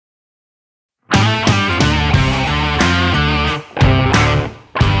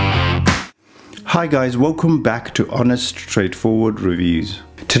Hi guys, welcome back to Honest Straightforward Reviews.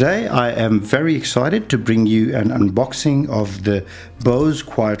 Today I am very excited to bring you an unboxing of the Bose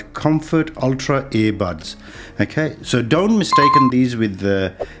Quiet Comfort Ultra Earbuds. Okay, so don't mistake these with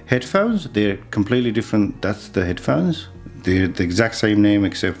the headphones. They're completely different. That's the headphones. They're the exact same name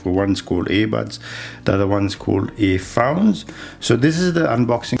except for one's called earbuds, the other one's called earphones. So this is the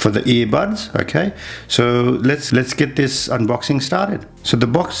unboxing for the earbuds. Okay, so let's get this unboxing started. So the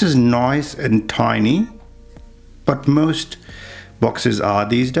box is nice and tiny, but most boxes are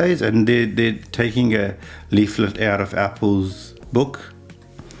these days, and they're taking a leaflet out of Apple's book.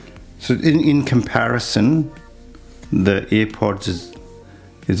 So in comparison, the AirPods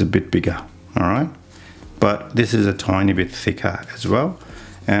is a bit bigger. All right. But this is a tiny bit thicker as well,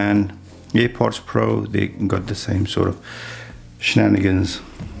 and AirPods Pro, they got the same sort of shenanigans.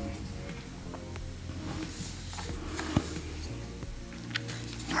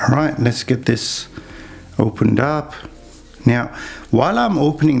 Alright, let's get this opened up. Now, while I'm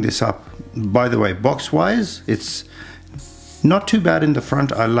opening this up, by the way, box wise, it's not too bad in the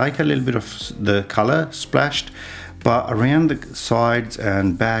front. I like a little bit of the color splashed, but around the sides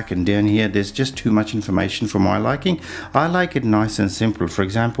and back and down here, there's just too much information for my liking. I like it nice and simple. For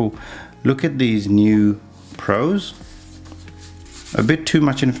example, look at these new Pros. A bit too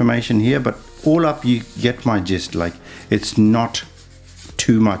much information here, but all up you get my gist. Like, it's not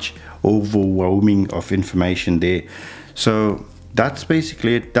too much overwhelming of information there. So that's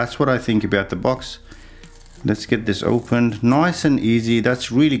basically it. That's what I think about the box. Let's get this opened. Nice and easy.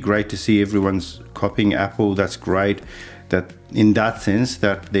 That's really great to see everyone's copying Apple. That's great that in that sense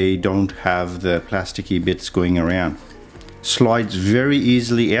that they don't have the plasticky bits going around. Slides very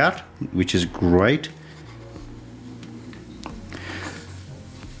easily out, which is great.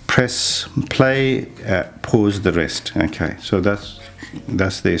 Press play, pause the rest. Okay, so that's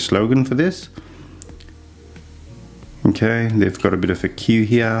their slogan for this. Okay, they've got a bit of a cue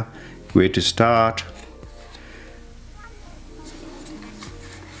here, where to start.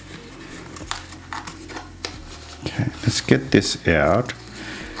 Let's get this out.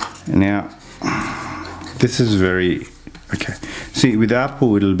 Now, this is very, okay. See, with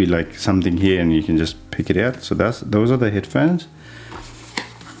Apple, it'll be like something here and you can just pick it out. So those are the headphones.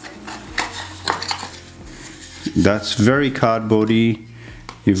 That's very cardboardy.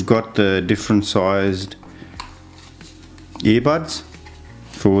 You've got the different sized earbuds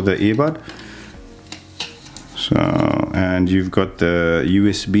for the earbud. So, and you've got the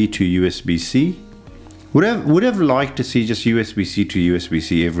USB to USB-C. Would have liked to see just USB-C to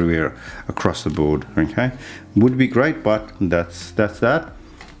USB-C everywhere across the board. Okay, would be great, but that's that.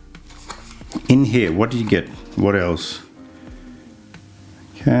 In here, what do you get? What else?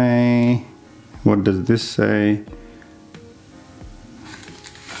 Okay, what does this say?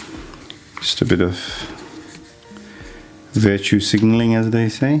 Just a bit of virtue signaling, as they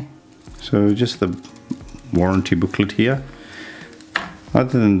say. So just the warranty booklet here.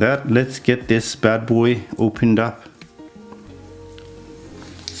 Other than that, let's get this bad boy opened up.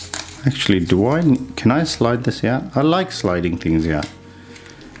 Actually, can I slide this out? I like sliding things out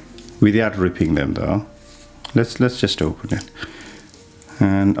without ripping them though. Let's just open it,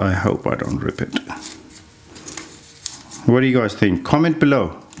 and I hope I don't rip it. What do you guys think? Comment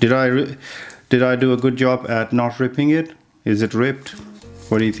below. Did I do a good job at not ripping it? Is it ripped?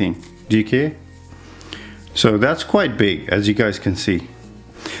 What do you think? Do you care? So that's quite big, as you guys can see.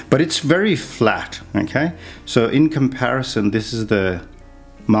 But it's very flat, okay? So in comparison, this is the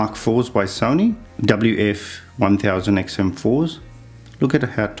Mark IVs by Sony, WF-1000XM4s. Look at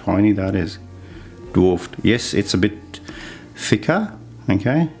how tiny that is, dwarfed. Yes, it's a bit thicker,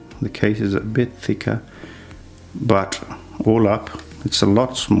 okay? The case is a bit thicker, but all up, it's a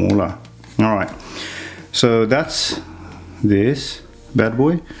lot smaller. All right, so that's this bad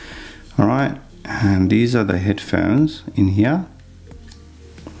boy. All right, and these are the headphones in here.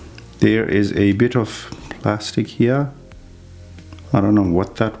 There is a bit of plastic here. I don't know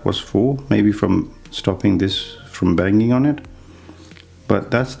what that was for. Maybe from stopping this from banging on it. But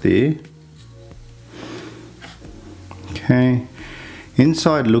that's there. Okay.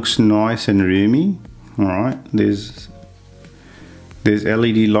 Inside looks nice and roomy. Alright. There's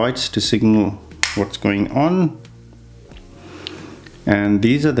LED lights to signal what's going on. And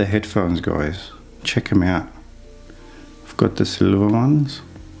these are the headphones, guys. Check them out. I've got the silver ones.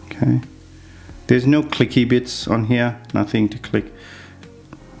 Okay, there's no clicky bits on here, nothing to click.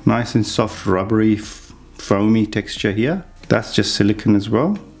 Nice and soft, rubbery, foamy texture here. That's just silicone as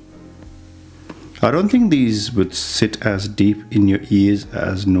well. I don't think these would sit as deep in your ears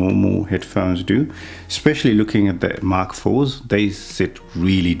as normal headphones do, especially looking at the Mark IVs. They sit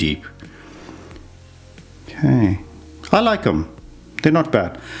really deep. Okay, I like them. They're not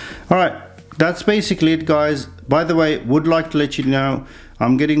bad. All right, that's basically it, guys. By the way, would like to let you know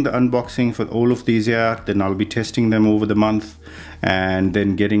I'm getting the unboxing for all of these out, then I'll be testing them over the month and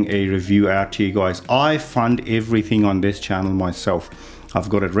then getting a review out to you guys. I fund everything on this channel myself. I've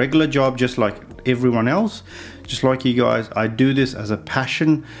got a regular job just like everyone else, just like you guys. I do this as a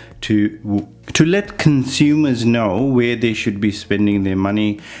passion to let consumers know where they should be spending their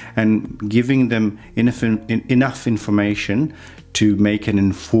money and giving them enough information to make an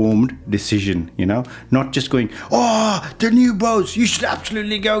informed decision, you know, not just going, oh, the new Bose, you should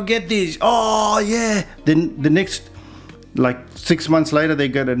absolutely go get these. Oh yeah, then the next like 6 months later they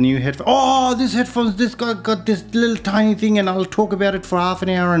got a new headphone. Oh, this headphones, this got this little tiny thing, and I'll talk about it for half an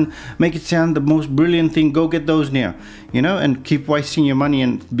hour and make it sound the most brilliant thing. Go get those now, you know, and keep wasting your money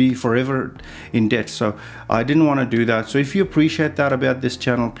and be forever in debt. So I didn't want to do that. So if you appreciate that about this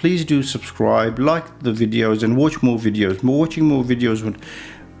channel, please do subscribe, like the videos, and watch more videos. Watching more videos would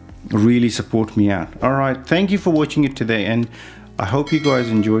really support me out. All right, thank you for watching it today, and I hope you guys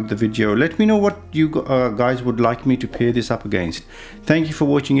enjoyed the video. Let me know what you guys would like me to pair this up against. Thank you for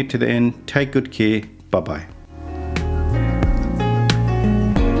watching it to the end. Take good care. Bye bye.